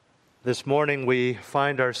This morning we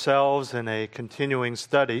find ourselves in a continuing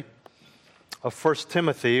study of 1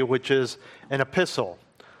 Timothy, which is an epistle,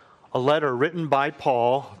 a letter written by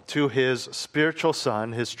Paul to his spiritual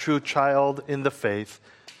son, his true child in the faith,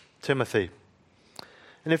 Timothy.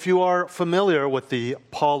 And if you are familiar with the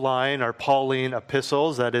Pauline or Pauline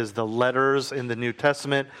epistles, that is the letters in the New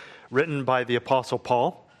Testament written by the Apostle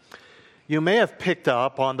Paul, you may have picked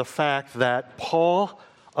up on the fact that Paul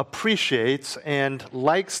appreciates and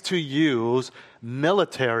likes to use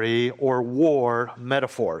military or war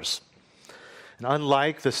metaphors. And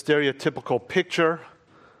unlike the stereotypical picture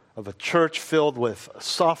of a church filled with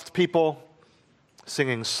soft people,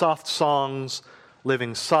 singing soft songs,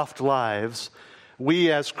 living soft lives, we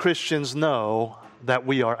as Christians know that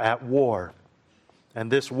we are at war. And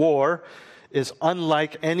this war is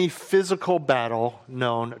unlike any physical battle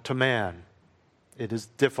known to man. It is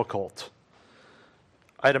difficult.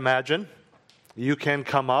 I'd imagine you can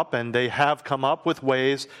come up, and they have come up with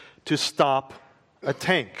ways to stop a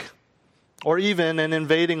tank or even an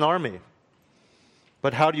invading army.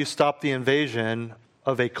 But how do you stop the invasion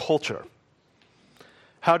of a culture?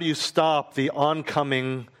 How do you stop the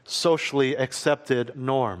oncoming socially accepted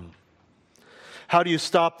norm? How do you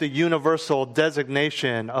stop the universal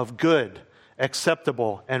designation of good,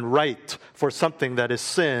 acceptable, and right for something that is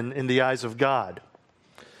sin in the eyes of God?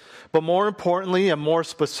 But more importantly and more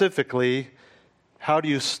specifically, how do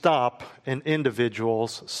you stop an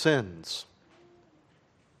individual's sins?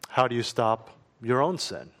 How do you stop your own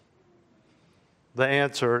sin? The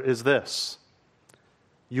answer is this: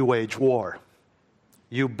 you wage war.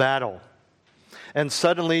 You battle. And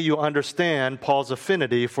suddenly you understand Paul's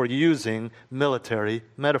affinity for using military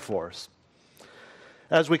metaphors.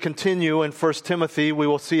 As we continue in 1 Timothy, we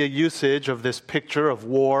will see a usage of this picture of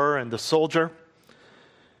war and the soldier.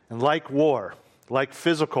 And like war, like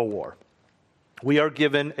physical war, we are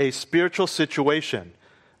given a spiritual situation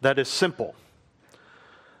that is simple.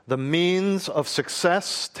 The means of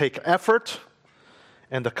success take effort,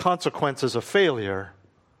 and the consequences of failure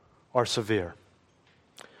are severe.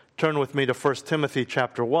 Turn with me to 1 Timothy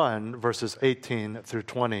chapter 1, verses 18 through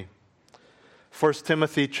 20. 1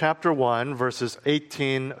 Timothy chapter 1, verses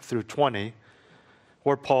 18 through 20,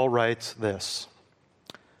 where Paul writes this: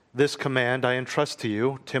 "This command I entrust to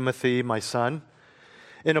you, Timothy, my son,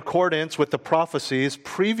 in accordance with the prophecies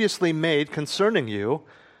previously made concerning you,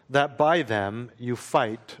 that by them you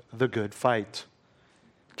fight the good fight,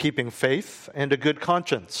 keeping faith and a good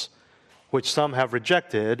conscience, which some have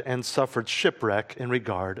rejected and suffered shipwreck in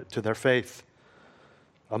regard to their faith.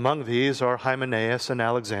 Among these are Hymenaeus and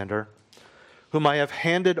Alexander, whom I have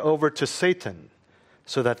handed over to Satan,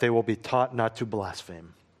 so that they will be taught not to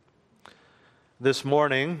blaspheme." This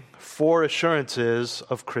morning, 4 assurances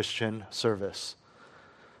of Christian service.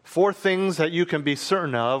 4 things that you can be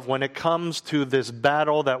certain of when it comes to this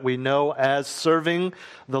battle that we know as serving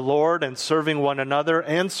the Lord and serving one another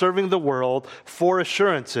and serving the world. 4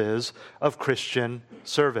 assurances of Christian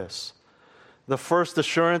service. The first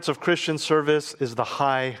assurance of Christian service is the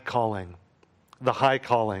high calling. The high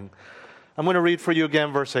calling. I'm going to read for you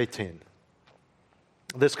again verse 18.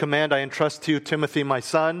 "This command I entrust to you, Timothy, my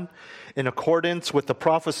son, in accordance with the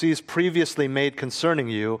prophecies previously made concerning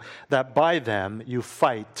you, that by them you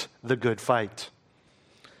fight the good fight."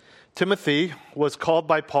 Timothy was called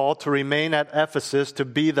by Paul to remain at Ephesus to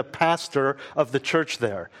be the pastor of the church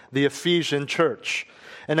there, the Ephesian church.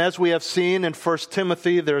 And as we have seen in 1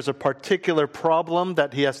 Timothy, there's a particular problem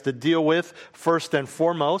that he has to deal with first and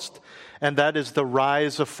foremost, and that is the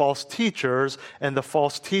rise of false teachers and the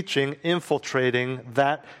false teaching infiltrating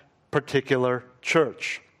that particular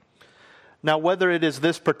church. Now, whether it is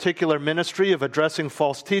this particular ministry of addressing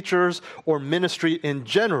false teachers or ministry in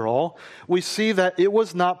general, we see that it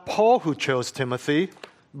was not Paul who chose Timothy,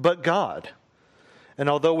 but God. And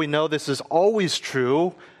although we know this is always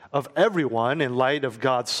true of everyone in light of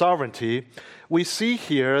God's sovereignty, we see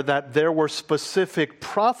here that there were specific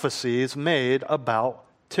prophecies made about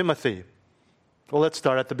Timothy. Well, let's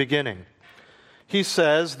start at the beginning. He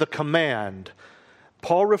says the command.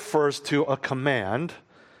 Paul refers to a command,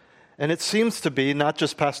 and it seems to be not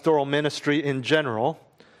just pastoral ministry in general,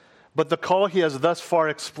 but the call he has thus far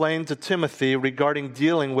explained to Timothy regarding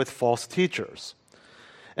dealing with false teachers.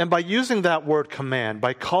 And by using that word command,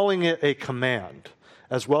 by calling it a command,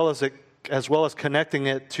 as well as connecting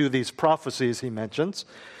it to these prophecies he mentions,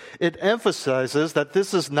 it emphasizes that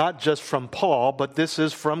this is not just from Paul, but this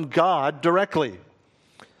is from God directly.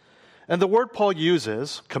 And the word Paul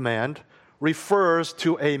uses, command, refers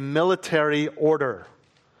to a military order.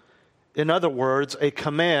 In other words, a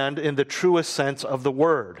command in the truest sense of the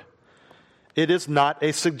word. It is not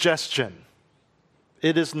a suggestion.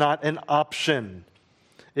 It is not an option.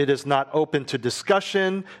 It is not open to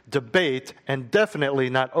discussion, debate, and definitely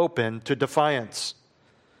not open to defiance.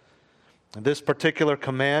 And this particular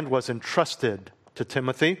command was entrusted to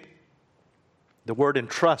Timothy. The word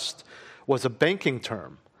entrust was a banking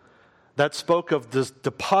term that spoke of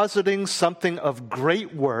depositing something of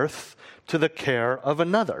great worth to the care of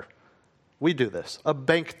another. We do this, a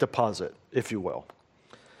bank deposit, if you will.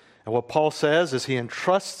 And what Paul says is he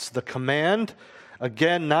entrusts the command,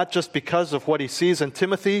 again, not just because of what he sees in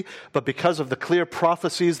Timothy, but because of the clear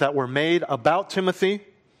prophecies that were made about Timothy.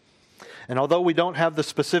 And although we don't have the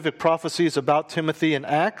specific prophecies about Timothy in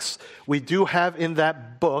Acts, we do have in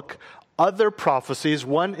that book other prophecies,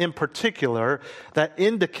 one in particular, that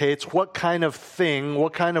indicates what kind of thing,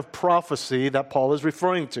 what kind of prophecy that Paul is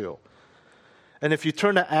referring to. And if you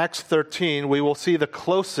turn to Acts 13, we will see the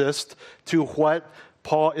closest to what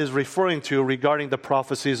Paul is referring to regarding the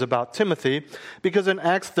prophecies about Timothy, because in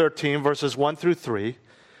Acts 13, verses 1 through 3,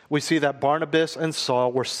 we see that Barnabas and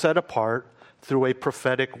Saul were set apart through a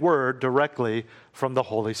prophetic word directly from the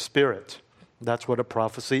Holy Spirit. That's what a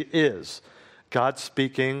prophecy is. God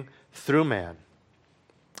speaking through man.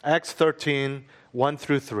 Acts 13, 1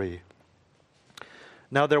 through 3.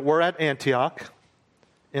 Now there were at Antioch,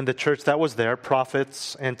 in the church that was there,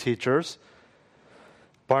 prophets and teachers,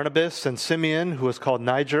 Barnabas and Simeon, who was called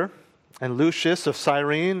Niger, and Lucius of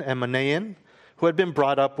Cyrene and Manaen, who had been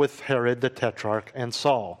brought up with Herod the Tetrarch and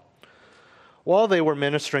Saul. While they were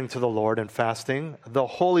ministering to the Lord and fasting, the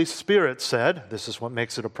Holy Spirit said, this is what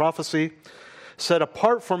makes it a prophecy, "Set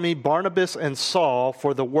apart for me Barnabas and Saul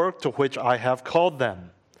for the work to which I have called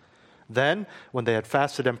them." Then, when they had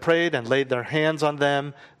fasted and prayed and laid their hands on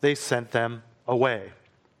them, they sent them away.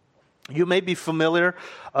 You may be familiar,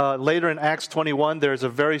 later in Acts 21, there's a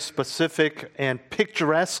very specific and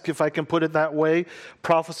picturesque, if I can put it that way,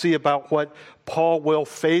 prophecy about what Paul will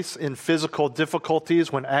face in physical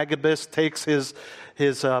difficulties when Agabus takes his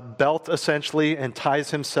belt, essentially, and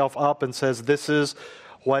ties himself up and says, "This is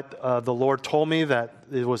what the Lord told me, that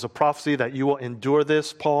it was a prophecy that you will endure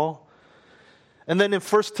this, Paul." And then in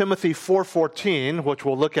 1 Timothy 4:14, which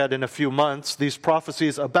we'll look at in a few months, these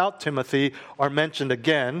prophecies about Timothy are mentioned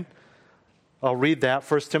again. I'll read that,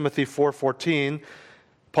 1 Timothy 4:14.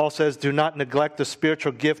 Paul says, "Do not neglect the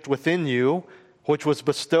spiritual gift within you, which was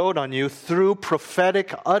bestowed on you through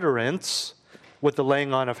prophetic utterance with the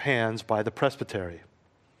laying on of hands by the presbytery."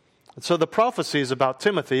 And so the prophecies about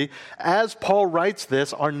Timothy, as Paul writes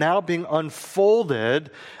this, are now being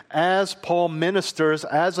unfolded as Paul ministers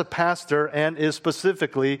as a pastor and is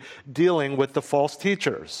specifically dealing with the false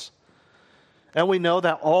teachers. And we know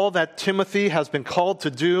that all that Timothy has been called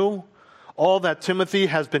to do, all that Timothy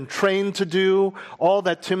has been trained to do, all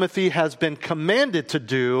that Timothy has been commanded to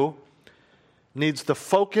do, needs the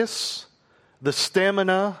focus, the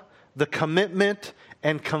stamina, the commitment,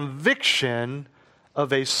 and conviction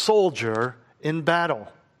of a soldier in battle.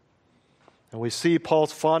 And we see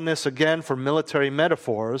Paul's fondness again for military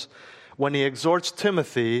metaphors when he exhorts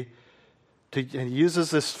Timothy and he uses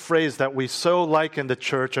this phrase that we so like in the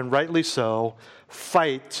church, and rightly so,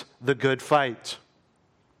 fight the good fight.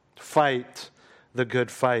 Fight the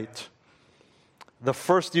good fight. The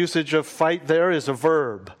first usage of fight there is a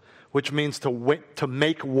verb, which means to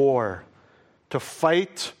make war, to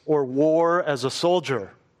fight or war as a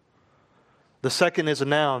soldier. The second is a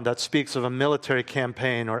noun that speaks of a military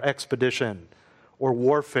campaign or expedition or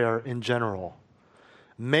warfare in general.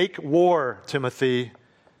 Make war, Timothy,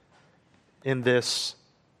 in this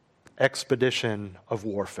expedition of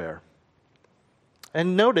warfare.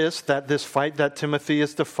 And notice that this fight that Timothy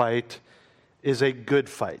is to fight is a good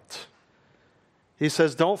fight. He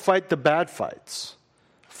says, don't fight the bad fights.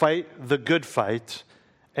 Fight the good fight.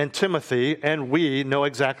 And Timothy and we know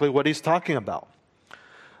exactly what he's talking about.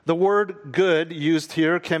 The word good used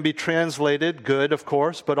here can be translated good, of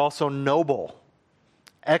course, but also noble,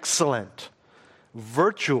 excellent,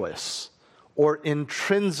 virtuous, or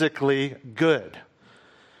intrinsically good,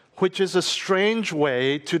 which is a strange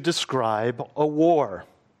way to describe a war.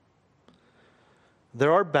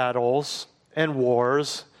 There are battles and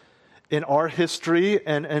wars in our history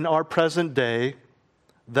and in our present day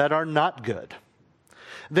that are not good.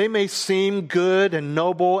 They may seem good and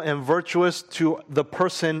noble and virtuous to the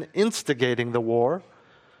person instigating the war,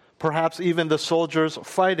 perhaps even the soldiers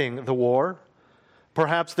fighting the war.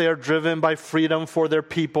 Perhaps they are driven by freedom for their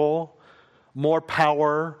people, more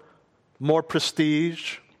power, more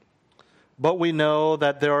prestige. But we know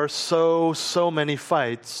that there are so many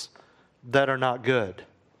fights that are not good.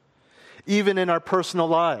 Even in our personal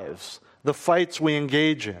lives, the fights we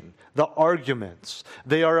engage in, the arguments,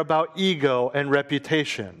 they are about ego and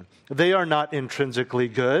reputation. They are not intrinsically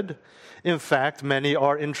good. In fact, many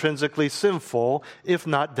are intrinsically sinful, if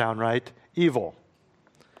not downright evil.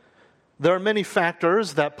 There are many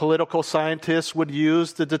factors that political scientists would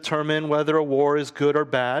use to determine whether a war is good or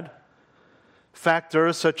bad.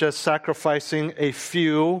 Factors such as sacrificing a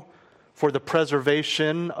few for the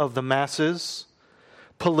preservation of the masses,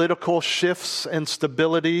 political shifts and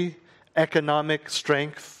stability, economic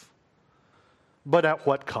strength. But at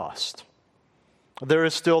what cost? There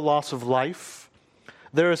is still loss of life.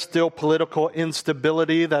 There is still political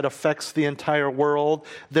instability that affects the entire world.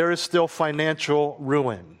 There is still financial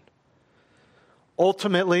ruin.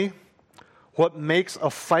 Ultimately, what makes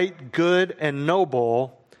a fight good and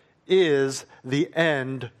noble is the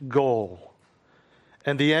end goal.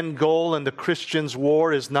 And the end goal in the Christian's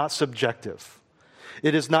war is not subjective.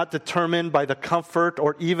 It is not determined by the comfort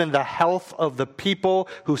or even the health of the people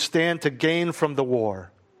who stand to gain from the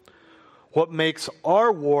war. What makes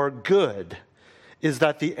our war good is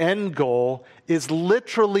that the end goal is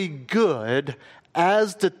literally good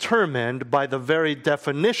as determined by the very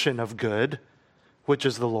definition of good, which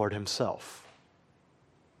is the Lord Himself.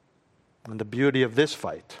 And the beauty of this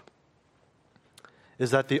fight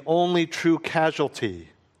is that the only true casualty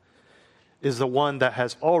is the one that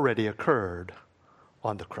has already occurred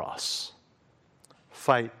on the cross.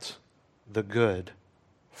 Fight the good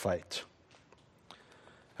fight.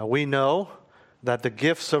 Now we know that the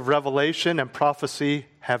gifts of revelation and prophecy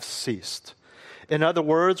have ceased. In other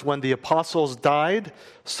words, when the apostles died,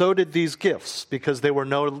 so did these gifts, because they were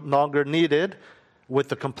no longer needed with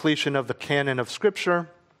the completion of the canon of Scripture,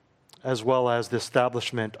 as well as the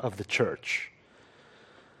establishment of the church.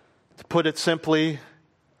 To put it simply,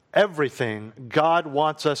 everything God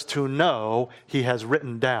wants us to know, He has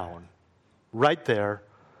written down right there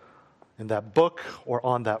in that book or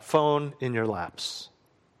on that phone in your laps.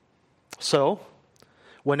 So,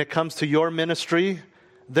 when it comes to your ministry,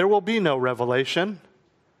 there will be no revelation,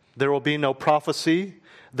 there will be no prophecy,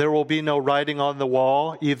 there will be no writing on the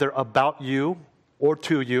wall either about you or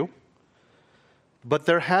to you. But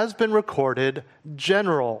there has been recorded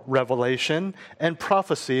general revelation and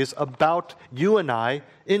prophecies about you and I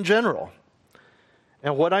in general.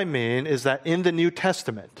 And what I mean is that in the New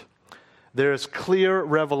Testament, there is clear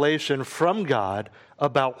revelation from God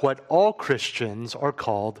about what all Christians are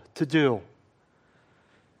called to do.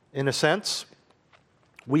 In a sense,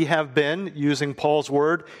 we have been, using Paul's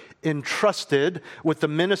word, entrusted with the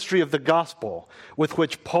ministry of the gospel, with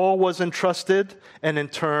which Paul was entrusted and in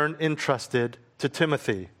turn entrusted to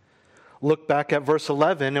Timothy. Look back at verse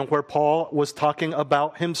 11 and where Paul was talking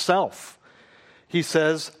about himself. He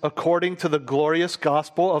says, according to the glorious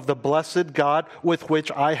gospel of the blessed God with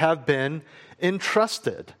which I have been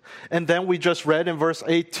entrusted. And then we just read in verse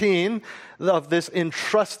 18 of this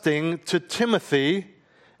entrusting to Timothy.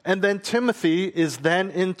 And then Timothy is then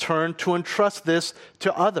in turn to entrust this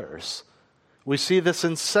to others. We see this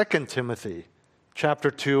in 2 Timothy chapter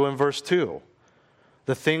 2 and verse 2.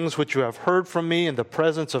 The things which you have heard from me in the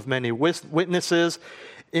presence of many witnesses,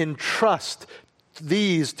 entrust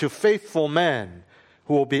these to faithful men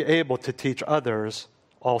who will be able to teach others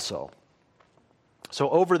also. So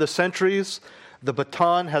over the centuries, the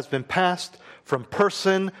baton has been passed from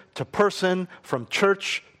person to person, from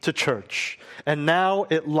church to church. And now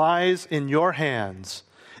it lies in your hands.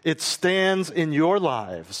 It stands in your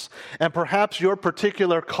lives. And perhaps your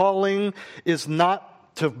particular calling is not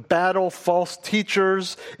to battle false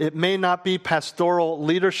teachers. It may not be pastoral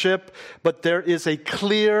leadership, but there is a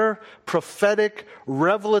clear, prophetic,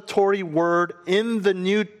 revelatory word in the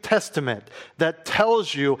New Testament that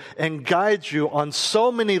tells you and guides you on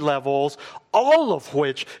so many levels, all of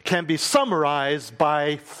which can be summarized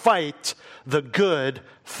by fight the good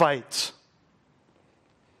fight.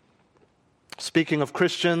 Speaking of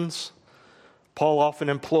Christians, Paul often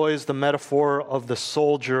employs the metaphor of the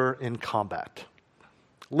soldier in combat.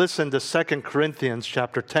 Listen to 2 Corinthians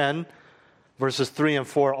chapter 10, verses 3 and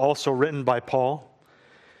 4, also written by Paul.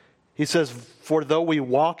 He says, for though we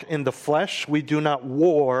walk in the flesh, we do not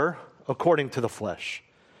war according to the flesh.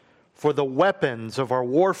 For the weapons of our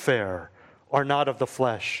warfare are not of the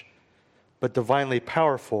flesh, but divinely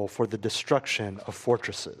powerful for the destruction of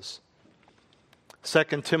fortresses.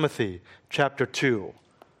 2 Timothy chapter 2,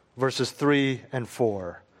 verses 3 and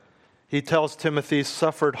 4. He tells Timothy,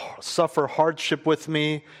 suffer hardship with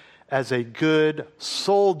me as a good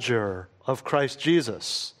soldier of Christ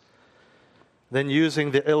Jesus. Then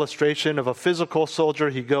using the illustration of a physical soldier,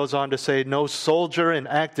 he goes on to say, no soldier in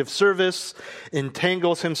active service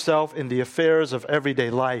entangles himself in the affairs of everyday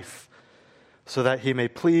life, so that he may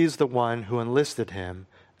please the one who enlisted him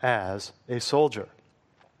as a soldier.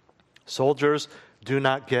 Soldiers do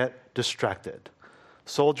not get distracted.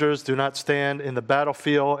 Soldiers do not stand in the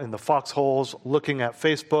battlefield, in the foxholes, looking at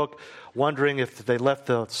Facebook, wondering if they left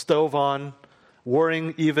the stove on,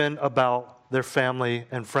 worrying even about their family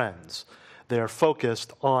and friends. They are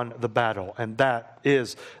focused on the battle, and that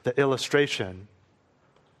is the illustration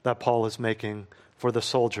that Paul is making for the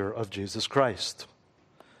soldier of Jesus Christ.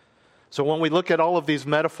 So when we look at all of these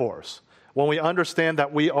metaphors, when we understand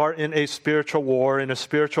that we are in a spiritual war, in a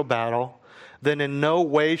spiritual battle, then in no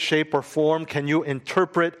way, shape, or form can you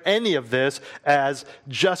interpret any of this as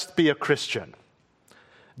just be a Christian.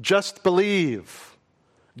 Just believe.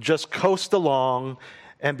 Just coast along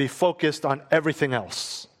and be focused on everything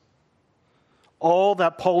else. All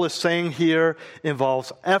that Paul is saying here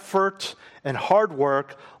involves effort and hard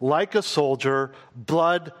work like a soldier,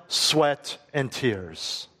 blood, sweat, and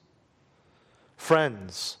tears.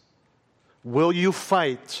 Friends, will you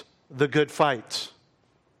fight the good fight?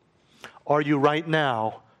 Are you right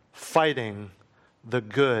now fighting the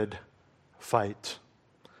good fight?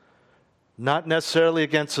 Not necessarily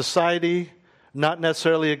against society, not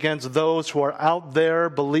necessarily against those who are out there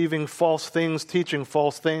believing false things, teaching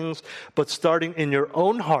false things, but starting in your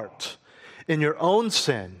own heart, in your own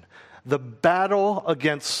sin. The battle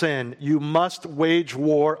against sin, you must wage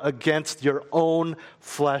war against your own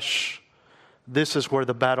flesh. This is where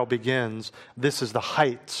the battle begins. This is the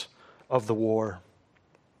height of the war.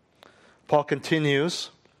 Paul continues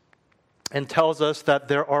and tells us that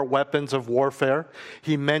there are weapons of warfare.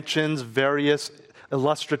 He mentions various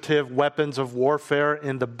illustrative weapons of warfare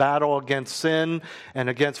in the battle against sin and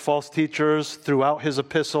against false teachers throughout his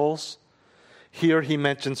epistles. Here he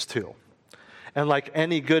mentions two. And like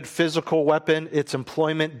any good physical weapon, its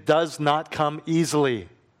employment does not come easily.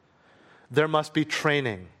 There must be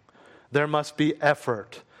training. There must be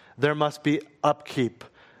effort. There must be upkeep.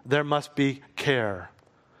 There must be care.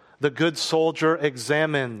 The good soldier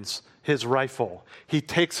examines his rifle. He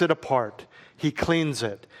takes it apart. He cleans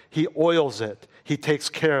it. He oils it. He takes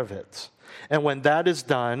care of it. And when that is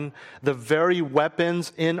done, the very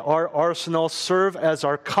weapons in our arsenal serve as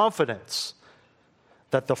our confidence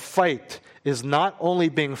that the fight is not only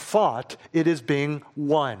being fought, it is being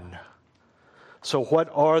won. So what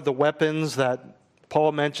are the weapons that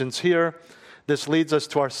Paul mentions here? This leads us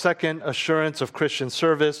to our second assurance of Christian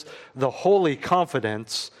service, the holy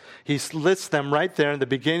confidence. He lists them right there in the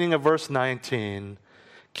beginning of verse 19,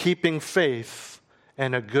 keeping faith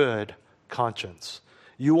and a good conscience.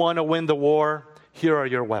 You want to win the war? Here are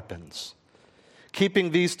your weapons.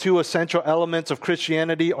 Keeping these two essential elements of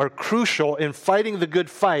Christianity are crucial in fighting the good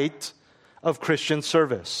fight of Christian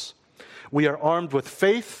service. We are armed with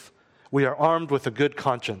faith. We are armed with a good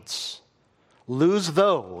conscience. Lose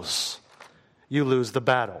those, you lose the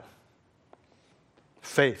battle.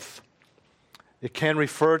 Faith. It can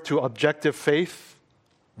refer to objective faith,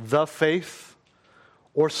 the faith,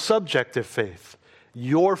 or subjective faith,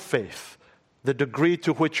 your faith, the degree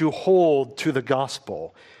to which you hold to the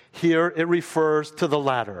gospel. Here it refers to the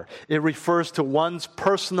latter. It refers to one's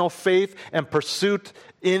personal faith and pursuit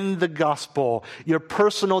in the gospel, your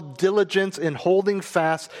personal diligence in holding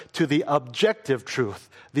fast to the objective truth,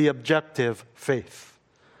 the objective faith.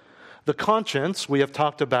 The conscience we have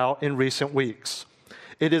talked about in recent weeks.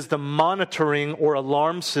 It is the monitoring or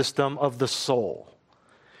alarm system of the soul.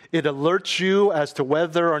 It alerts you as to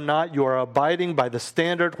whether or not you are abiding by the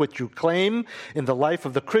standard which you claim in the life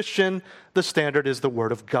of the Christian. The standard is the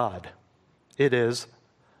Word of God. It is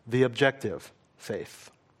the objective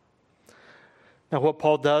faith. Now, what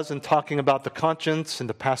Paul does in talking about the conscience in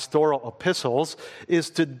the pastoral epistles is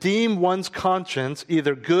to deem one's conscience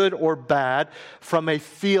either good or bad from a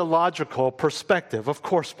theological perspective. Of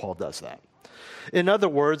course, Paul does that. In other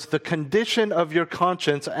words, the condition of your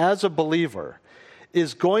conscience as a believer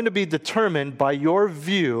is going to be determined by your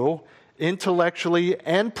view, intellectually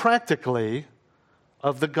and practically,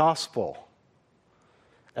 of the gospel.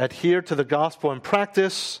 Adhere to the gospel in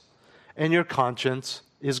practice, and your conscience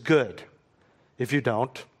is good. If you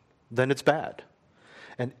don't, then it's bad.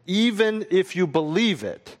 And even if you believe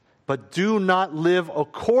it, but do not live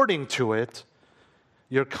according to it,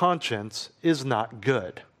 your conscience is not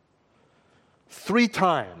good. 3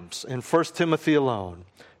 times in 1 Timothy alone,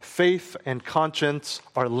 faith and conscience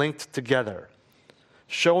are linked together,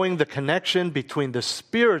 showing the connection between the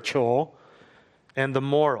spiritual and the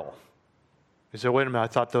moral. You say, wait a minute, I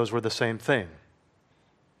thought those were the same thing.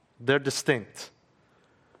 They're distinct.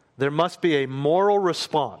 There must be a moral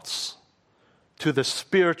response to the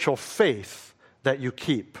spiritual faith that you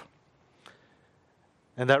keep.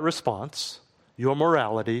 And that response, your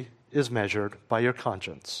morality, is measured by your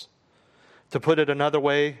conscience. To put it another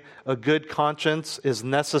way, a good conscience is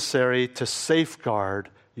necessary to safeguard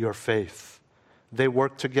your faith. They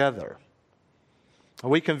work together.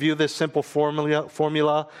 We can view this simple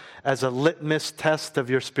formula as a litmus test of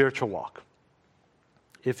your spiritual walk.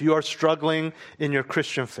 If you are struggling in your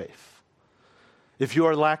Christian faith, if you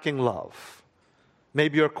are lacking love,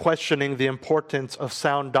 maybe you're questioning the importance of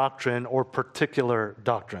sound doctrine or particular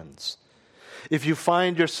doctrines, if you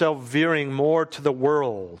find yourself veering more to the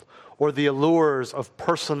world or the allures of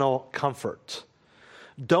personal comfort,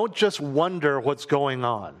 don't just wonder what's going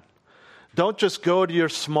on. Don't just go to your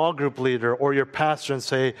small group leader or your pastor and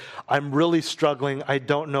say, I'm really struggling, I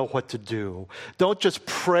don't know what to do. Don't just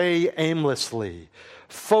pray aimlessly.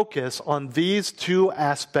 Focus on these two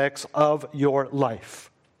aspects of your life.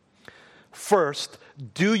 First,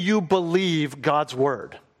 do you believe God's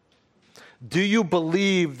word? Do you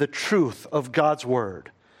believe the truth of God's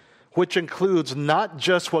word, which includes not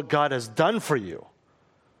just what God has done for you,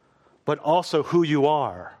 but also who you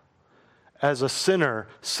are as a sinner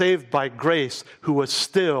saved by grace who was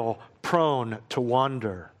still prone to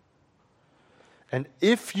wander? And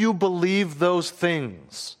if you believe those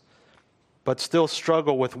things, but still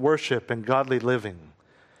struggle with worship and godly living,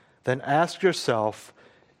 then ask yourself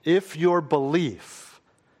if your belief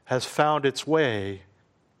has found its way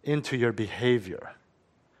into your behavior.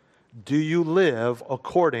 Do you live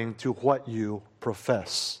according to what you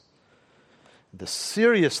profess? The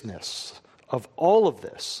seriousness of all of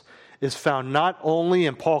this is found not only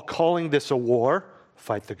in Paul calling this a war,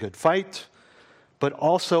 fight the good fight, but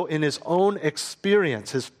also in his own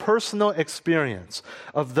experience, his personal experience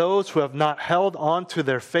of those who have not held on to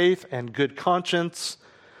their faith and good conscience.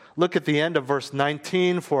 Look at the end of verse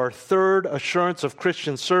 19 for our third assurance of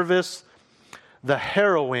Christian service, the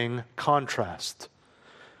harrowing contrast.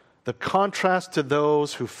 The contrast to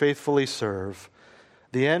those who faithfully serve.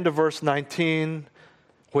 The end of verse 19,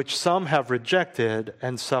 which some have rejected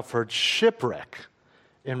and suffered shipwreck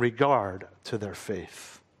in regard to their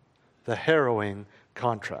faith. The harrowing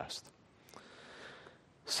contrast.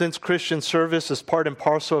 Since Christian service is part and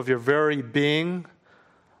parcel of your very being,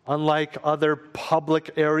 unlike other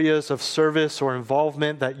public areas of service or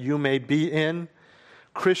involvement that you may be in,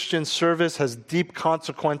 Christian service has deep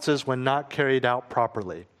consequences when not carried out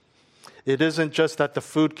properly. It isn't just that the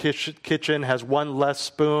food kitchen has one less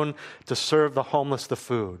spoon to serve the homeless the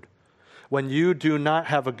food. When you do not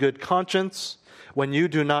have a good conscience, when you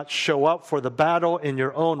do not show up for the battle in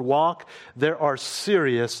your own walk, there are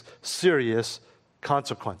serious, serious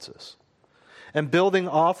consequences. And building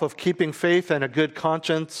off of keeping faith and a good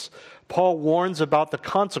conscience, Paul warns about the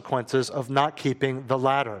consequences of not keeping the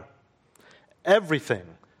latter. Everything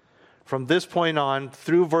from this point on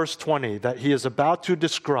through verse 20 that he is about to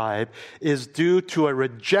describe is due to a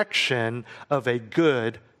rejection of a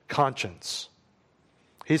good conscience.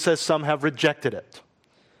 He says some have rejected it.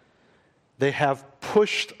 They have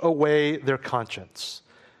pushed away their conscience.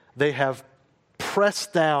 They have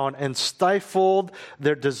pressed down and stifled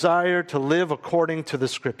their desire to live according to the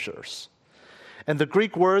Scriptures. And the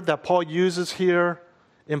Greek word that Paul uses here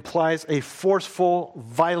implies a forceful,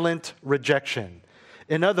 violent rejection.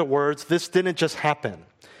 In other words, this didn't just happen.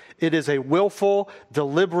 It is a willful,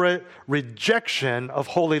 deliberate rejection of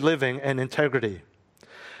holy living and integrity.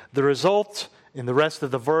 The result in the rest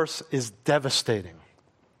of the verse is devastating.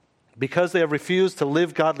 Because they have refused to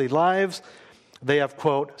live godly lives, they have,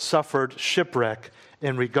 quote, suffered shipwreck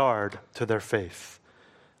in regard to their faith.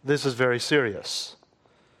 This is very serious.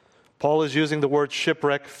 Paul is using the word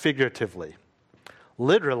shipwreck figuratively.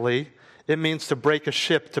 Literally, it means to break a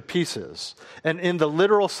ship to pieces. And in the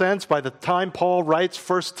literal sense, by the time Paul writes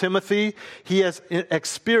 1 Timothy, he has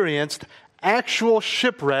experienced actual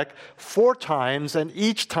shipwreck 4 times, and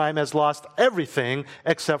each time has lost everything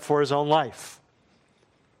except for his own life.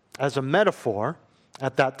 As a metaphor,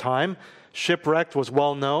 at that time, shipwreck was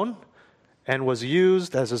well known and was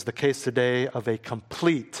used, as is the case today, of a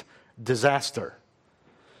complete disaster.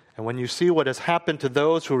 And when you see what has happened to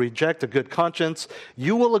those who reject a good conscience,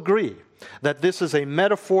 you will agree that this is a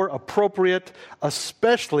metaphor appropriate,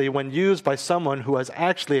 especially when used by someone who has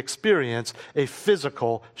actually experienced a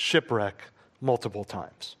physical shipwreck multiple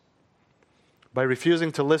times. By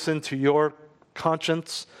refusing to listen to your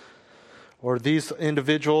conscience, or these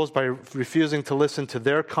individuals, by refusing to listen to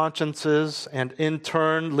their consciences and in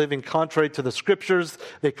turn living contrary to the Scriptures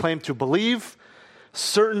they claim to believe,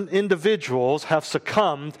 certain individuals have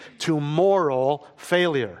succumbed to moral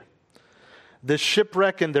failure. This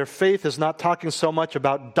shipwreck in their faith is not talking so much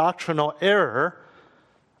about doctrinal error,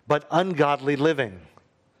 but ungodly living.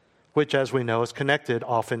 which, as we know, is connected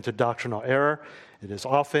often to doctrinal error. It is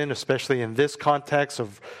often, especially in this context,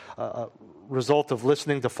 a result of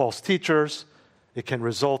listening to false teachers. It can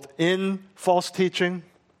result in false teaching.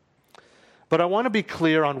 But I want to be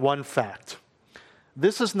clear on one fact.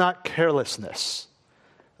 This is not carelessness.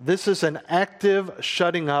 This is an active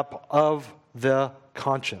shutting up of the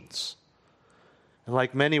conscience. And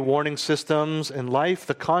like many warning systems in life,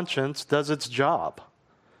 the conscience does its job.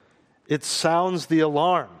 It sounds the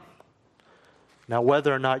alarm. Now,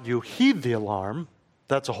 whether or not you heed the alarm,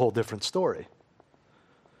 that's a whole different story.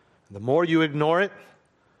 The more you ignore it,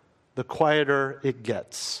 the quieter it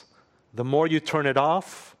gets. The more you turn it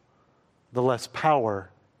off, the less power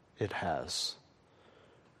it has.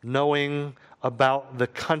 Knowing about the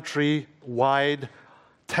country-wide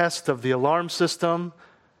test of the alarm system,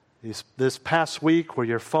 this past week where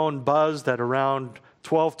your phone buzzed at around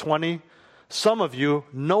 12:20, some of you,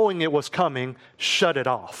 knowing it was coming, shut it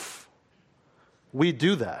off. We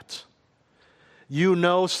do that. You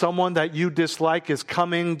know someone that you dislike is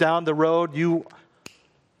coming down the road, you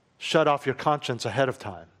shut off your conscience ahead of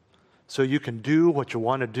time so you can do what you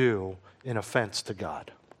want to do in offense to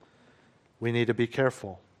God. We need to be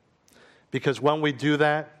careful. Because when we do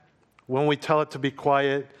that, when we tell it to be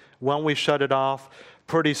quiet, when we shut it off,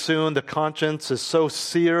 pretty soon the conscience is so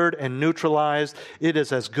seared and neutralized, it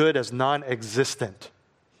is as good as non-existent.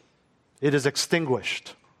 It is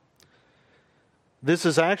extinguished. This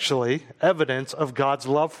is actually evidence of God's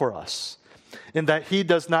love for us, in that He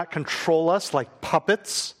does not control us like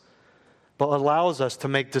puppets, but allows us to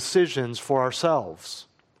make decisions for ourselves.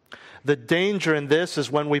 The danger in this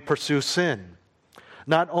is when we pursue sin,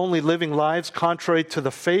 not only living lives contrary to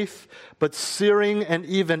the faith, but searing and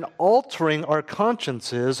even altering our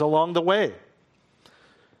consciences along the way.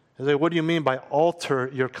 I say, what do you mean by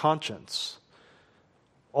alter your conscience?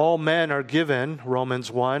 All men are given, Romans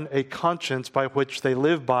 1, a conscience by which they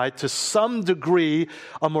live by, to some degree,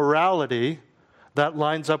 a morality that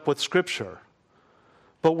lines up with Scripture.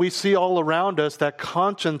 But we see all around us that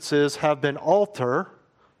consciences have been altered,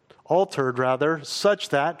 such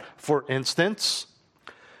that, for instance,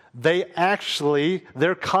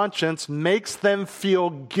 their conscience makes them feel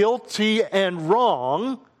guilty and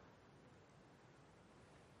wrong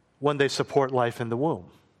when they support life in the womb.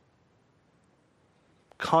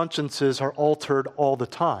 Consciences are altered all the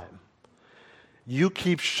time. You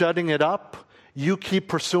keep shutting it up, you keep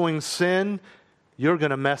pursuing sin, you're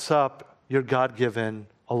going to mess up your God-given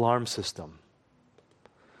alarm system.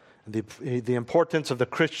 The importance of the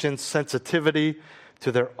Christian's sensitivity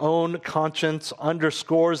to their own conscience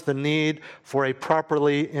underscores the need for a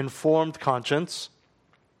properly informed conscience,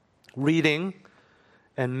 reading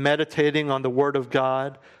and meditating on the Word of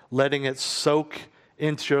God, letting it soak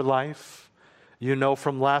into your life. You know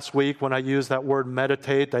from last week when I use that word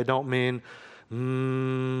meditate, I don't mean,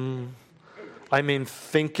 I mean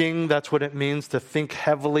thinking. That's what it means to think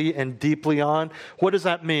heavily and deeply on. What does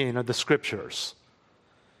that mean of the Scriptures?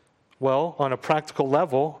 Well, on a practical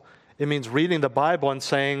level, it means reading the Bible and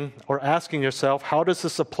saying or asking yourself, how does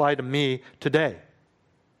this apply to me today?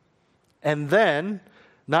 And then,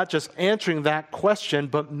 not just answering that question,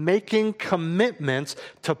 but making commitments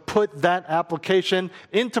to put that application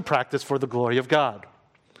into practice for the glory of God.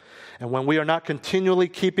 And when we are not continually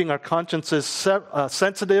keeping our consciences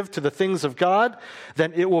sensitive to the things of God,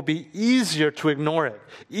 then it will be easier to ignore it,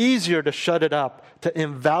 easier to shut it up, to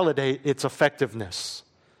invalidate its effectiveness.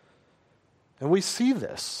 And we see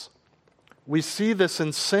this. We see this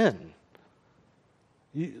in sin.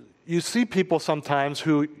 You see people sometimes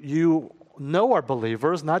who you know are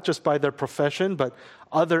believers, not just by their profession, but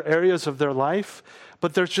other areas of their life.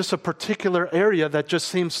 But there's just a particular area that just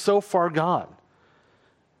seems so far gone.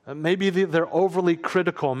 Maybe they're overly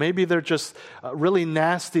critical. Maybe they're just really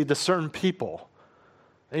nasty to certain people.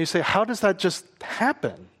 And you say, how does that just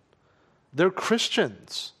happen? They're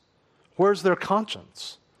Christians. Where's their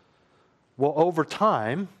conscience? Well, over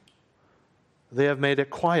time, they have made it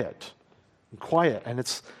quiet. And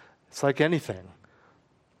it's like anything.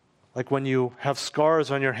 Like when you have scars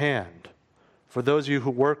on your hand, for those of you who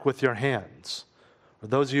work with your hands, or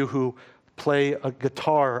those of you who play a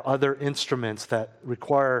guitar or other instruments that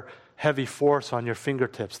require heavy force on your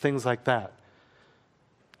fingertips, things like that.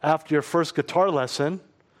 After your first guitar lesson,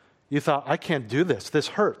 you thought, I can't do this. This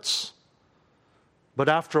hurts. But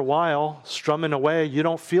after a while, strumming away, you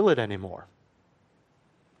don't feel it anymore.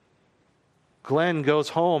 Glenn goes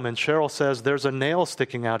home and Cheryl says, there's a nail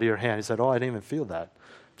sticking out of your hand. He said, I didn't even feel that.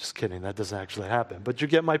 Just kidding, that doesn't actually happen. But you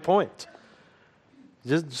get my point.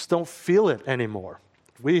 You just don't feel it anymore.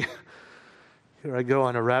 Here I go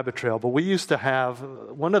on a rabbit trail, but we used to have,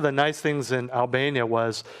 one of the nice things in Albania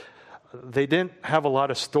was they didn't have a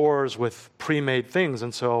lot of stores with pre-made things.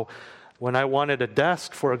 And so when I wanted a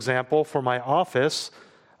desk, for example, for my office,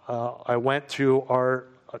 I went to our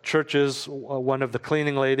church's, one of the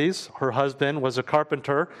cleaning ladies. Her husband was a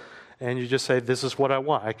carpenter. And you just say, this is what I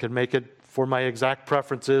want. I could make it for my exact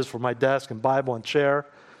preferences for my desk and Bible and chair.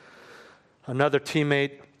 Another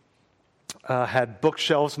teammate had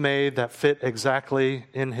bookshelves made that fit exactly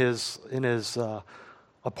in his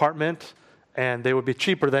apartment, and they would be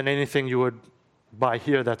cheaper than anything you would buy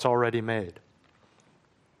here that's already made.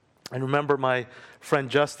 I remember my friend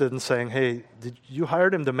Justin saying, hey, you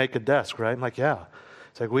hired him to make a desk, right? I'm like, yeah.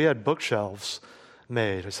 It's like, we had bookshelves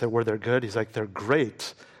made. I said, were they good? He's like, they're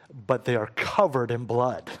great, but they are covered in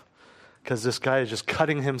blood because this guy is just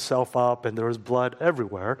cutting himself up and there was blood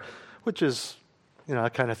everywhere, which is,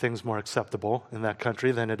 that kind of thing's more acceptable in that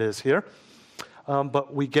country than it is here.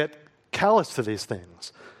 But we get callous to these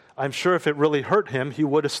things. I'm sure if it really hurt him, he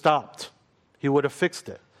would have stopped. He would have fixed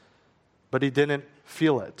it. But he didn't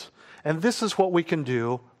feel it. And this is what we can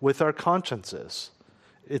do with our consciences.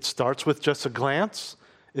 It starts with just a glance.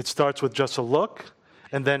 It starts with just a look.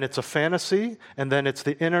 And then it's a fantasy. And then it's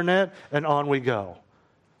the internet. And on we go.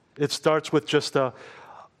 It starts with just a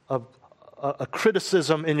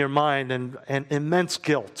criticism in your mind and immense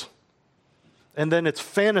guilt. And then it's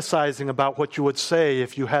fantasizing about what you would say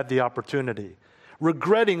if you had the opportunity.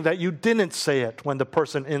 Regretting that you didn't say it when the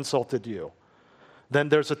person insulted you. Then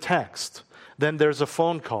there's a text. Then there's a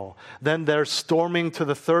phone call. Then they're storming to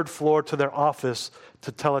the third floor to their office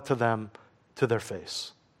to tell it to them to their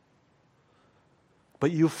face.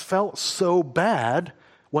 But you felt so bad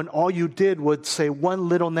when all you did was say one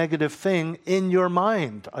little negative thing in your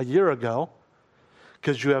mind a year ago,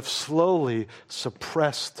 because you have slowly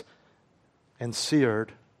suppressed and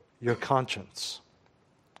seared your conscience.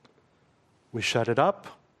 We shut it up.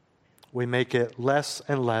 We make it less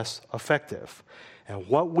and less effective. And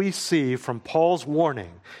what we see from Paul's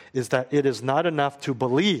warning is that it is not enough to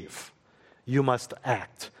believe. You must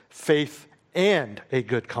act. Faith and a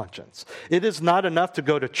good conscience. It is not enough to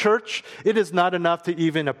go to church. It is not enough to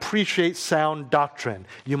even appreciate sound doctrine.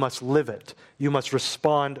 You must live it. You must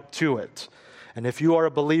respond to it. And if you are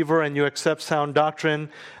a believer and you accept sound doctrine,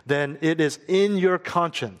 then it is in your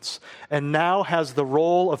conscience and now has the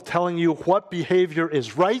role of telling you what behavior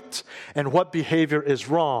is right and what behavior is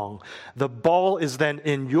wrong. The ball is then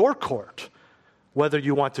in your court, whether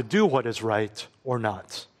you want to do what is right or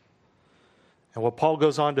not. And what Paul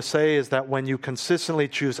goes on to say is that when you consistently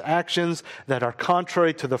choose actions that are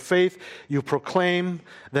contrary to the faith you proclaim,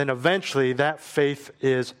 then eventually that faith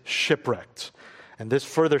is shipwrecked. And this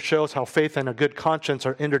further shows how faith and a good conscience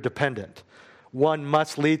are interdependent. One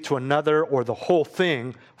must lead to another or the whole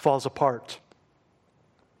thing falls apart.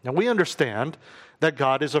 Now we understand that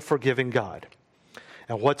God is a forgiving God.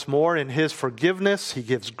 And what's more, in his forgiveness, he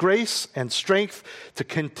gives grace and strength to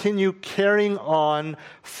continue carrying on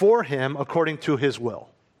for him according to his will.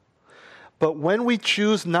 But when we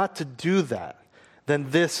choose not to do that, then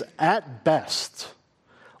this, at best,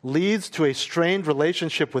 leads to a strained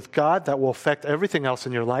relationship with God that will affect everything else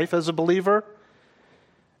in your life as a believer.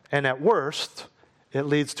 And at worst, it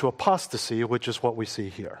leads to apostasy, which is what we see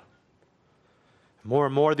here. More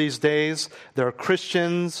and more these days, there are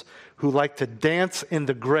Christians who like to dance in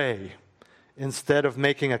the gray instead of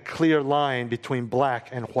making a clear line between black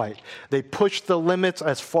and white. They push the limits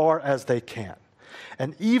as far as they can.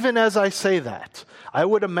 And even as I say that, I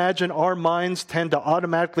would imagine our minds tend to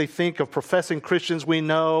automatically think of professing Christians we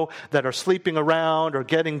know that are sleeping around or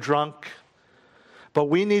getting drunk. But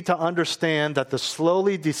we need to understand that the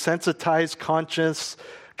slowly desensitized conscience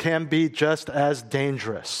can be just as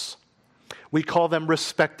dangerous. We call them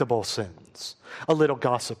respectable sins. A little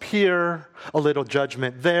gossip here, a little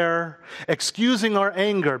judgment there, excusing our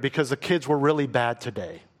anger because the kids were really bad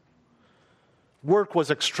today. Work was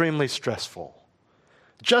extremely stressful.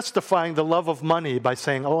 Justifying the love of money by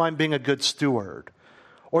saying, oh, I'm being a good steward.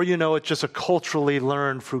 Or, it's just a culturally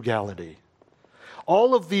learned frugality.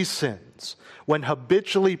 All of these sins, when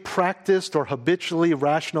habitually practiced or habitually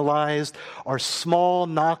rationalized, are small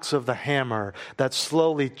knocks of the hammer that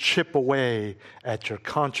slowly chip away at your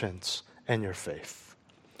conscience and your faith.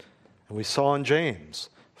 And we saw in James,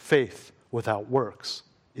 faith without works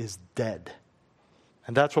is dead.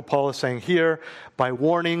 And that's what Paul is saying here by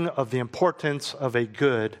warning of the importance of a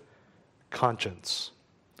good conscience.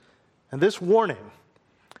 And this warning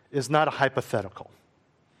is not a hypothetical.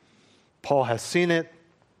 Paul has seen it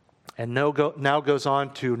and now goes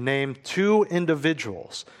on to name two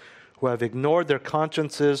individuals who have ignored their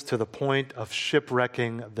consciences to the point of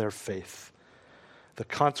shipwrecking their faith. The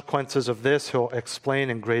consequences of this he'll explain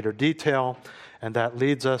in greater detail. And that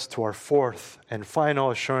leads us to our fourth and final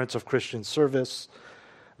assurance of Christian service,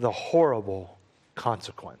 the horrible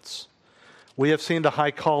consequence. We have seen the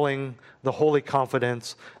high calling, the holy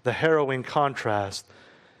confidence, the harrowing contrast,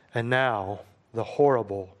 and now the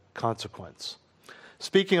horrible consequence.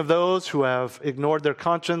 Speaking of those who have ignored their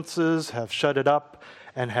consciences, have shut it up,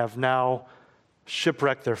 and have now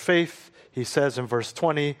shipwrecked their faith, he says in verse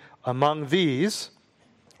 20, among these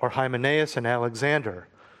are Hymenaeus and Alexander,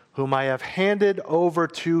 whom I have handed over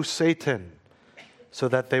to Satan, so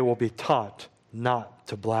that they will be taught not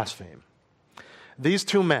to blaspheme. These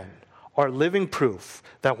two men are living proof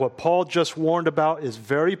that what Paul just warned about is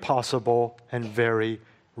very possible and very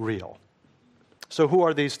real. So who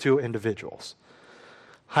are these two individuals?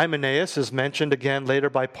 Hymenaeus is mentioned again later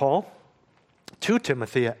by Paul to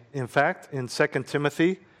Timothy, in fact, in 2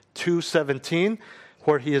 Timothy 2:17,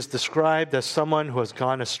 where he is described as someone who has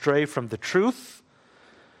gone astray from the truth.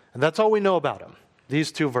 And that's all we know about him,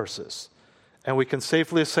 these two verses. And we can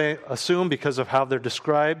safely assume, because of how they're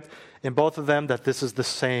described in both of them, that this is the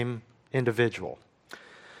same individual.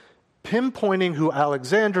 Pinpointing who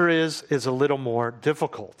Alexander is a little more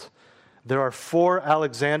difficult. There are 4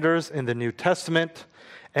 Alexanders in the New Testament,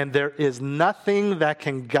 and there is nothing that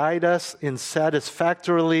can guide us in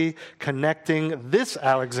satisfactorily connecting this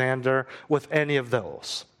Alexander with any of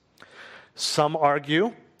those. Some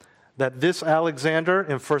argue that this Alexander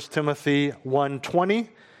in 1 Timothy 1:20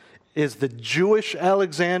 is the Jewish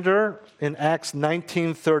Alexander in Acts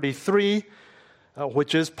 19:33,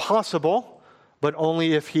 which is possible, but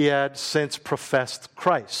only if he had since professed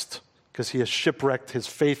Christ, because he has shipwrecked his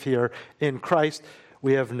faith here in Christ.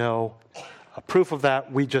 We have no proof of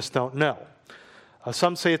that. We just don't know.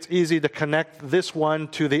 Some say it's easy to connect this one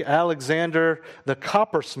to the Alexander the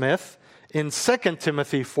coppersmith in 2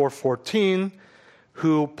 Timothy 4:14,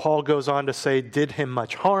 who Paul goes on to say did him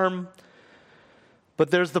much harm. But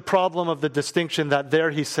there's the problem of the distinction that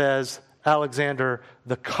there he says Alexander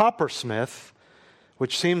the coppersmith,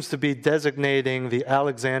 which seems to be designating the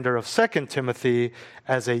Alexander of 2 Timothy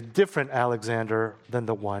as a different Alexander than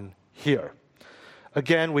the one here.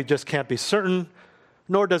 Again, we just can't be certain,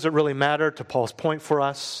 nor does it really matter to Paul's point for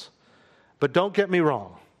us. But don't get me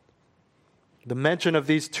wrong. The mention of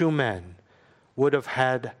these two men would have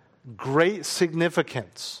had great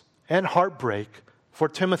significance and heartbreak for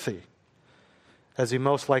Timothy, as he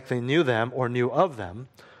most likely knew them or knew of them.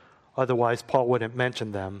 Otherwise, Paul wouldn't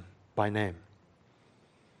mention them by name.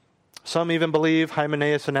 Some even believe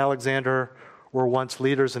Hymenaeus and Alexander were once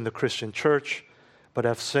leaders in the Christian church, but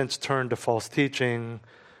have since turned to false teaching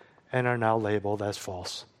and are now labeled as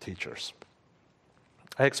false teachers.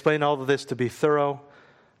 I explain all of this to be thorough,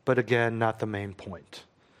 but again, not the main point.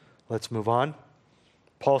 Let's move on.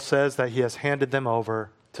 Paul says that he has handed them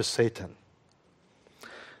over to Satan.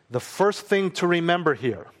 The first thing to remember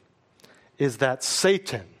here is that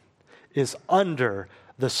Satan is under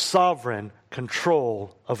the sovereign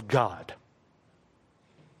control of God.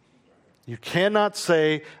 You cannot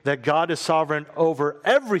say that God is sovereign over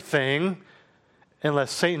everything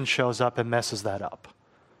unless Satan shows up and messes that up,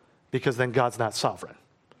 because then God's not sovereign.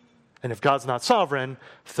 And if God's not sovereign,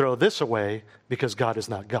 throw this away, because God is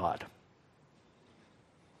not God.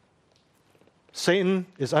 Satan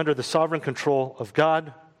is under the sovereign control of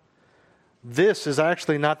God. This is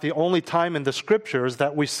actually not the only time in the scriptures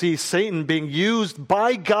that we see Satan being used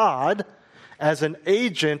by God as an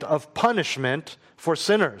agent of punishment for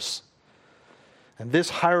sinners. And this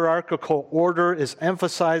hierarchical order is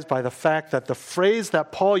emphasized by the fact that the phrase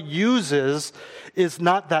that Paul uses is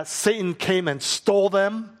not that Satan came and stole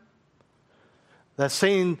them, that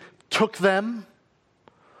Satan took them,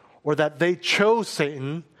 or that they chose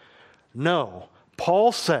Satan. No,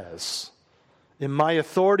 Paul says, in my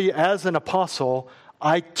authority as an apostle,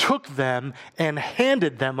 I took them and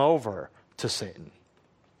handed them over to Satan.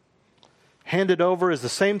 Handed over is the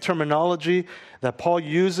same terminology that Paul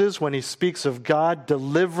uses when he speaks of God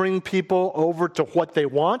delivering people over to what they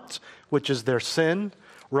want, which is their sin.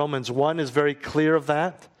 Romans 1 is very clear of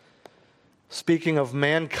that. Speaking of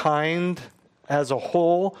mankind as a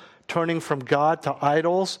whole, turning from God to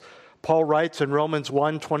idols, Paul writes in Romans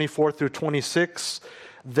 1, 24 through 26,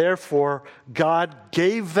 therefore God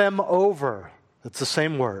gave them over, it's the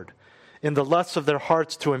same word, in the lusts of their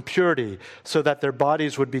hearts to impurity, so that their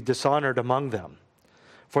bodies would be dishonored among them.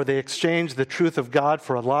 For they exchanged the truth of God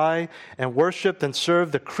for a lie, and worshipped and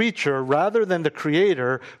served the creature rather than the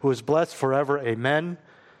Creator, who is blessed forever. Amen.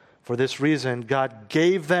 For this reason, God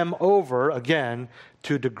gave them over, again,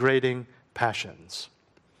 to degrading passions.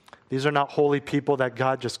 These are not holy people that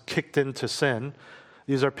God just kicked into sin.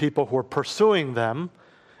 These are people who are pursuing them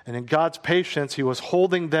And in God's patience, he was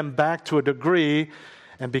holding them back to a degree.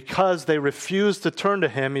 And because they refused to turn to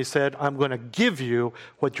him, he said, I'm going to give you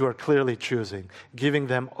what you are clearly choosing, giving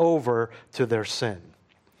them over to their sin.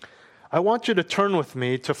 I want you to turn with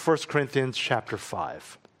me to 1 Corinthians chapter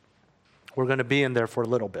 5. We're going to be in there for a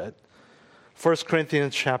little bit. 1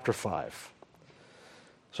 Corinthians chapter 5.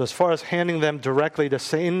 So as far as handing them directly to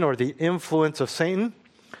Satan or the influence of Satan,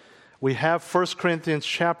 we have 1 Corinthians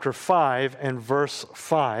chapter 5 and verse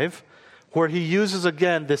 5, where he uses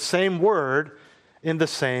again the same word in the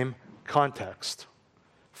same context.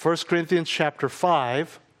 1 Corinthians chapter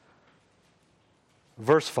 5,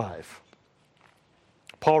 verse 5.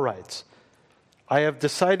 Paul writes, I have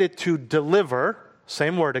decided to deliver,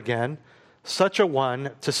 same word again, such a one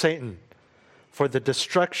to Satan for the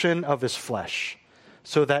destruction of his flesh,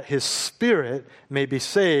 so that his spirit may be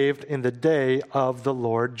saved in the day of the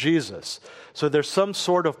Lord Jesus. So there's some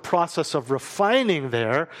sort of process of refining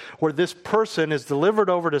there where this person is delivered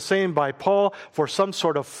over to Satan by Paul for some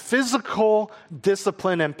sort of physical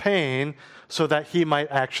discipline and pain so that he might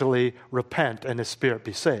actually repent and his spirit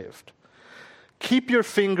be saved. Keep your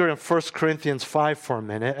finger in 1 Corinthians 5 for a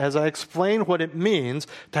minute as I explain what it means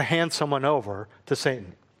to hand someone over to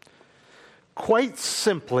Satan. Quite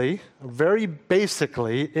simply, very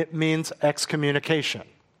basically, it means excommunication.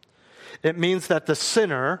 It means that the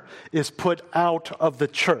sinner is put out of the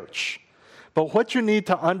church. But what you need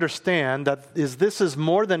to understand is this is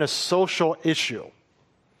more than a social issue.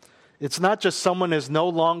 It's not just someone is no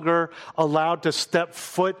longer allowed to step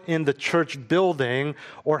foot in the church building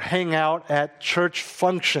or hang out at church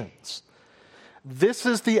functions. This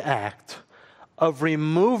is the act of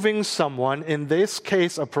removing someone, in this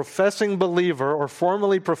case a professing believer or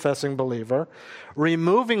formerly professing believer,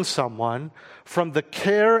 removing someone from the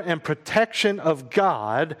care and protection of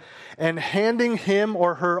God and handing him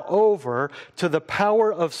or her over to the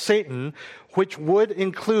power of Satan, which would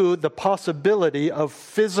include the possibility of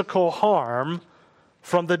physical harm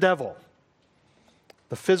from the devil.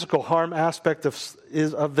 The physical harm aspect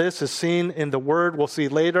of this is seen in the word we'll see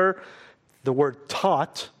later, the word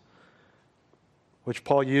taught, which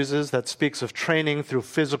Paul uses, that speaks of training through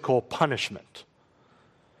physical punishment.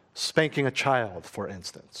 Spanking a child, for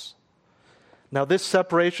instance. Now, this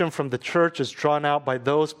separation from the church is drawn out by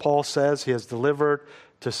those Paul says he has delivered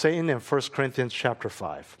to Satan in 1 Corinthians chapter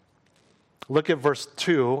 5. Look at verse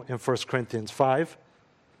 2 in 1 Corinthians 5.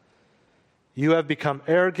 You have become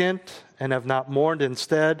arrogant and have not mourned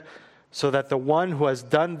instead, so that the one who has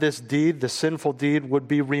done this deed, the sinful deed, would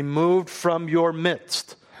be removed from your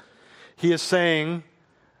midst. He is saying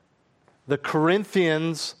the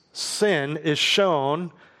Corinthians' sin is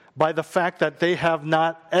shown by the fact that they have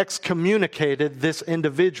not excommunicated this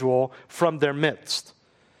individual from their midst.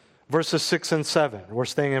 Verses 6 and 7, we're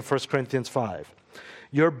staying in 1 Corinthians 5.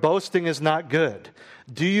 Your boasting is not good.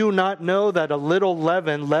 Do you not know that a little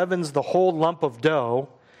leaven leavens the whole lump of dough?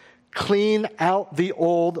 Clean out the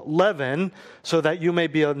old leaven so that you may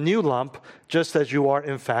be a new lump, just as you are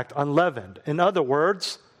in fact unleavened. In other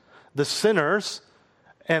words, the sinners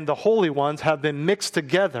and the holy ones have been mixed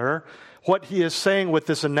together. What he is saying with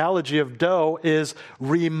this analogy of dough is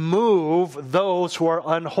remove those who are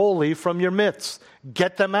unholy from your midst.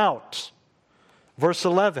 Get them out. Verse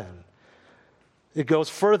 11, it goes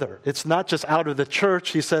further. It's not just out of the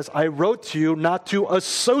church. He says, I wrote to you not to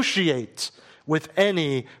associate with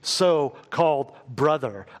any so-called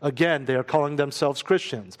brother. Again, they are calling themselves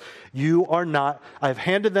Christians. You are not, I've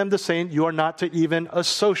handed them the same, you are not to even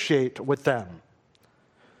associate with them.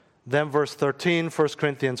 Then verse 13, 1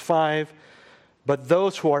 Corinthians 5, but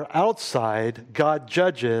those who are outside, God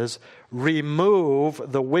judges,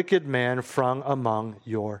 remove the wicked man from among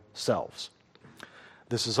yourselves.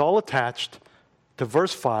 This is all attached to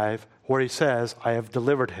verse 5, where he says, I have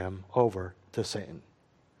delivered him over to Satan.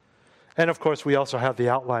 And of course, we also have the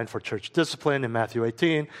outline for church discipline in Matthew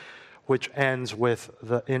 18, which ends with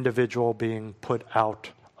the individual being put out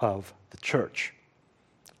of the church,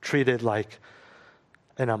 treated like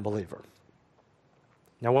an unbeliever.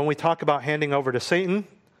 Now, when we talk about handing over to Satan,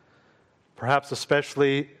 perhaps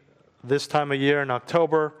especially this time of year in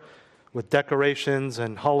October, with decorations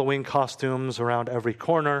and Halloween costumes around every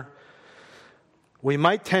corner, we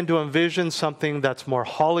might tend to envision something that's more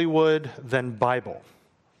Hollywood than Bible.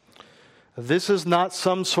 This is not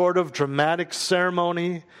some sort of dramatic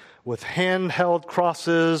ceremony with handheld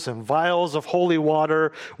crosses and vials of holy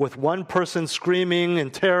water, with one person screaming in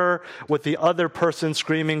terror, with the other person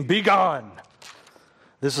screaming, "Be gone!"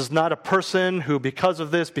 This is not a person who, because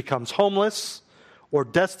of this, becomes homeless or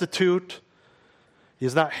destitute. He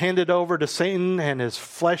is not handed over to Satan and his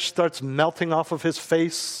flesh starts melting off of his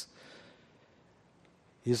face.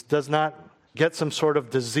 He does not get some sort of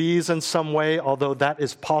disease in some way, although that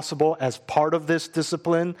is possible as part of this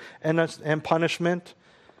discipline and punishment.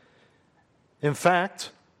 In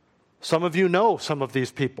fact, some of you know some of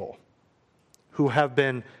these people who have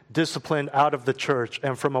been disciplined out of the church,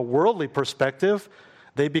 and from a worldly perspective,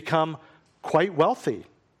 they become quite wealthy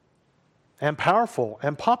and powerful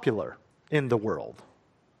and popular in the world.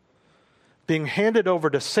 Being handed over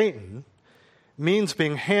to Satan means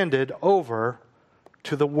being handed over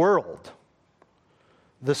to the world,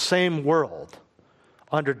 the same world,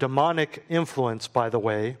 under demonic influence, by the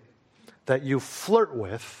way, that you flirt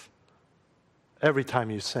with every time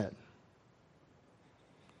you sin.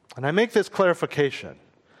 And I make this clarification,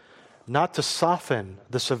 not to soften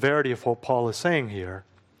the severity of what Paul is saying here,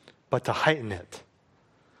 but to heighten it.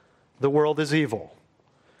 The world is evil.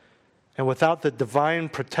 And without the divine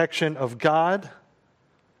protection of God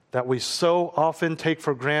that we so often take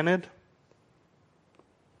for granted,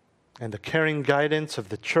 and the caring guidance of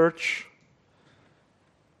the church,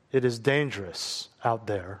 it is dangerous out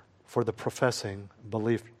there for the professing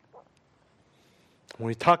believer. When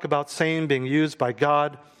we talk about Satan being used by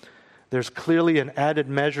God, there's clearly an added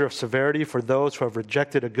measure of severity for those who have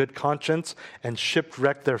rejected a good conscience and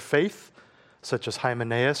shipwrecked their faith, such as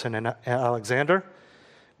Hymenaeus and Alexander,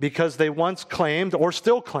 because they once claimed, or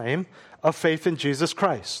still claim, a faith in Jesus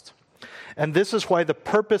Christ. And this is why the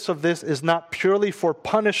purpose of this is not purely for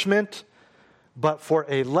punishment, but for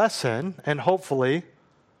a lesson and hopefully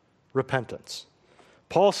repentance.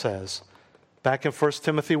 Paul says, back in 1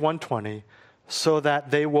 Timothy 1:20, so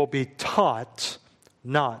that they will be taught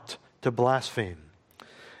not to blaspheme.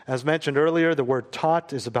 As mentioned earlier, the word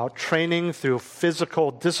taught is about training through physical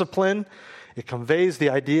discipline. It conveys the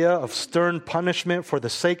idea of stern punishment for the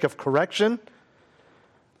sake of correction.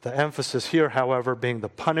 The emphasis here, however, being the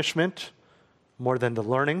punishment more than the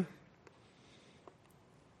learning.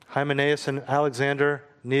 Hymenaeus and Alexander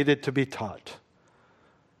needed to be taught.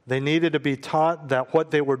 They needed to be taught that what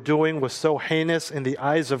they were doing was so heinous in the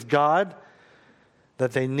eyes of God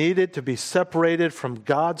that they needed to be separated from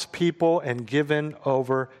God's people and given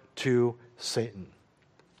over to Satan.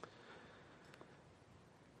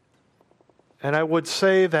 And I would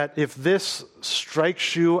say that if this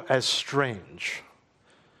strikes you as strange,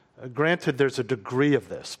 granted there's a degree of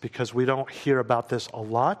this because we don't hear about this a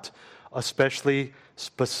lot, especially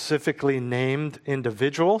specifically named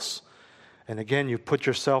individuals. And again, you put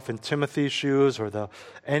yourself in Timothy's shoes or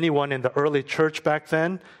anyone in the early church back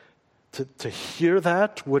then, to hear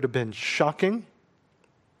that would have been shocking.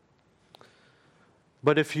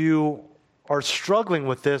 But if you are struggling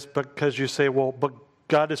with this because you say, well, but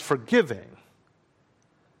God is forgiving,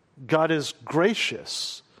 God is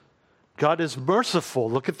gracious, God is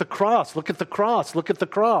merciful, look at the cross, look at the cross, look at the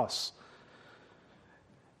cross.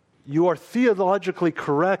 You are theologically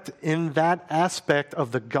correct in that aspect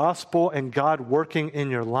of the gospel and God working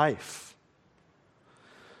in your life.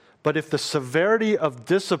 But if the severity of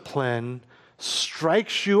discipline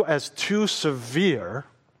strikes you as too severe,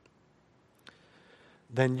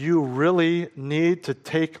 then you really need to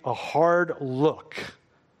take a hard look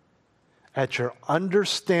at your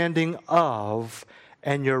understanding of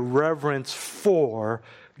and your reverence for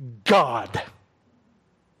God.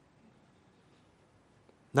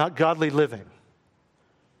 Not godly living,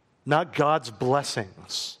 not God's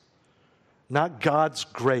blessings, not God's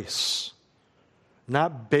grace,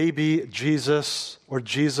 not baby Jesus or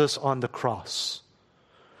Jesus on the cross,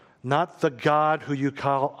 not the God who you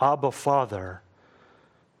call Abba Father,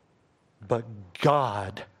 but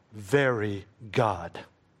God, very God.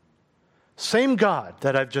 Same God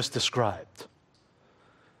that I've just described,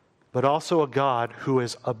 but also a God who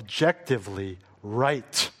is objectively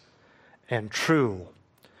right and true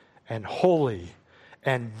and holy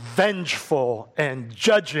and vengeful and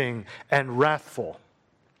judging and wrathful.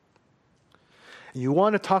 You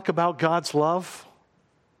want to talk about God's love?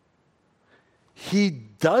 He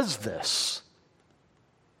does this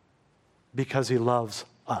because He loves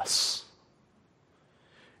us.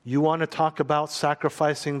 You want to talk about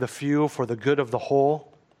sacrificing the few for the good of the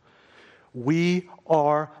whole? We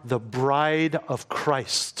are the bride of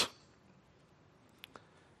Christ.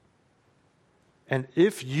 And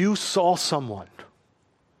if you saw someone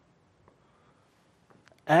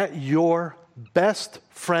at your best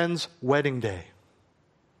friend's wedding day,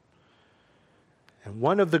 and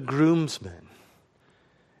one of the groomsmen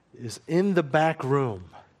is in the back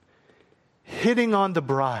room hitting on the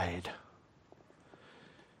bride,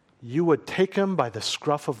 you would take him by the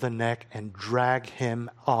scruff of the neck and drag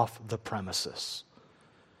him off the premises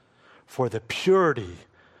for the purity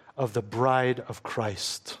of the bride of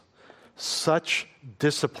Christ. Such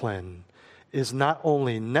discipline is not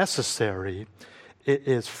only necessary, it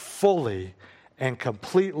is fully and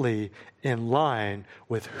completely in line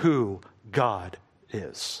with who God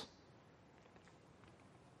is.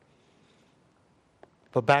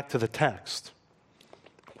 But back to the text.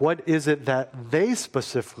 What is it that they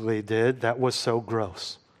specifically did that was so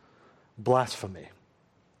gross? Blasphemy.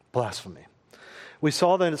 Blasphemy. We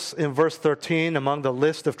saw this in verse 13 among the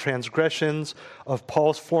list of transgressions of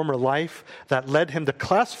Paul's former life that led him to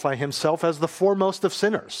classify himself as the foremost of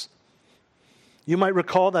sinners. You might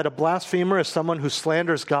recall that a blasphemer is someone who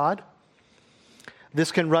slanders God.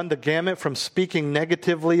 This can run the gamut from speaking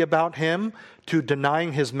negatively about him to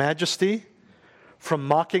denying his majesty, from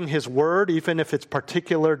mocking his word, even if it's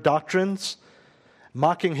particular doctrines,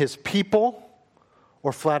 mocking his people,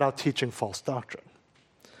 or flat out teaching false doctrine.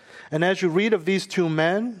 And as you read of these two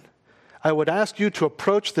men, I would ask you to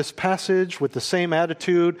approach this passage with the same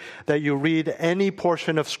attitude that you read any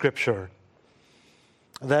portion of Scripture.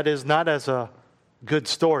 That is, not as a good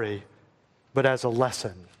story, but as a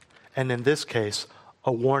lesson. And in this case,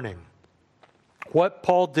 a warning. What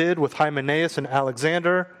Paul did with Hymenaeus and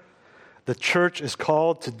Alexander, the church is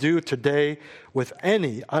called to do today with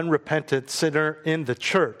any unrepentant sinner in the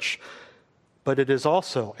church. But it is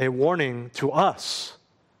also a warning to us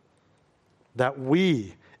that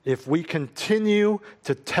if we continue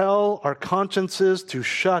to tell our consciences to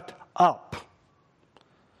shut up,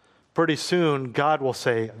 pretty soon God will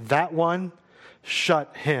say, that one,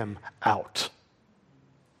 shut him out.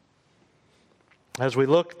 As we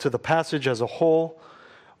look to the passage as a whole,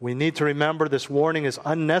 we need to remember this warning is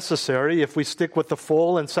unnecessary if we stick with the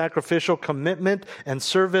full and sacrificial commitment and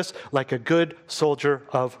service like a good soldier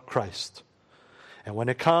of Christ. And when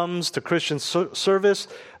it comes to Christian service,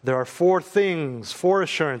 there are four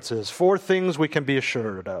assurances, four things we can be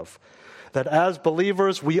assured of. That as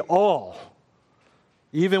believers, we all,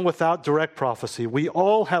 even without direct prophecy, we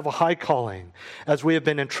all have a high calling as we have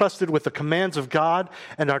been entrusted with the commands of God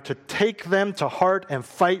and are to take them to heart and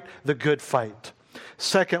fight the good fight.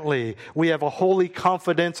 Secondly, we have a holy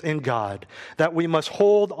confidence in God that we must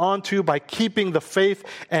hold on to by keeping the faith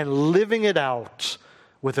and living it out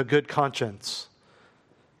with a good conscience.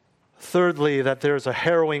 Thirdly, that there is a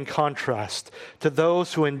harrowing contrast to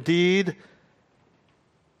those who indeed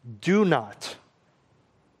do not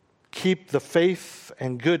keep the faith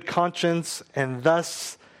and good conscience and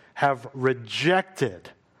thus have rejected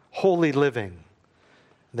holy living.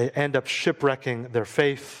 They end up shipwrecking their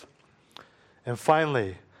faith. And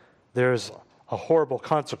finally, there's a horrible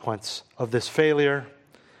consequence of this failure,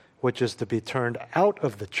 which is to be turned out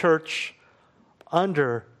of the church,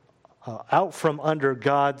 out from under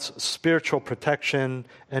God's spiritual protection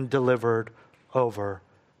and delivered over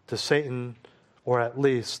to Satan, or at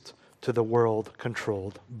least to the world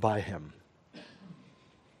controlled by him.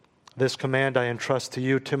 This command I entrust to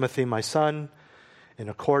you, Timothy, my son, in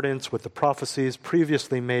accordance with the prophecies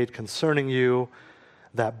previously made concerning you,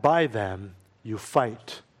 that by them you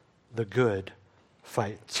fight the good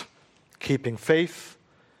fight, keeping faith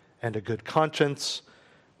and a good conscience,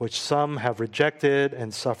 which some have rejected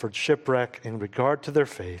and suffered shipwreck in regard to their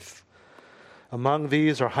faith. Among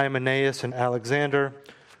these are Hymenaeus and Alexander,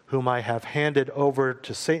 whom I have handed over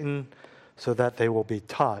to Satan, so that they will be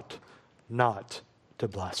taught not to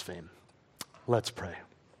blaspheme. Let's pray.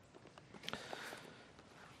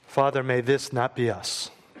 Father, may this not be us.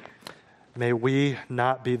 May we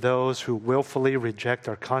not be those who willfully reject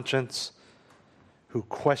our conscience, who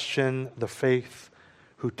question the faith,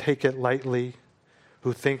 who take it lightly,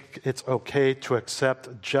 who think it's okay to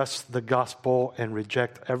accept just the gospel and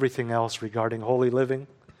reject everything else regarding holy living,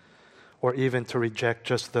 or even to reject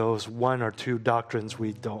just those one or two doctrines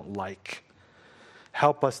we don't like.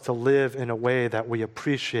 Help us to live in a way that we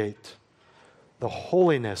appreciate the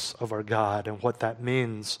holiness of our God and what that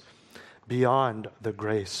means beyond the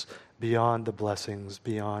grace, beyond the blessings,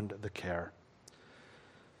 beyond the care.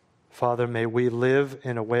 Father, may we live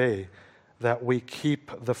in a way that we keep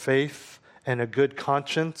the faith and a good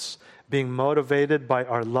conscience, being motivated by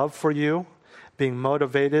our love for you, being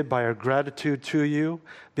motivated by our gratitude to you,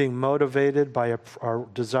 being motivated by our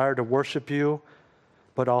desire to worship you,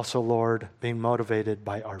 but also, Lord, being motivated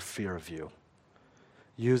by our fear of you.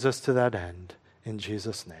 Use us to that end. In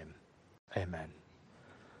Jesus' name, amen.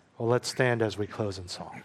 Well, let's stand as we close in song.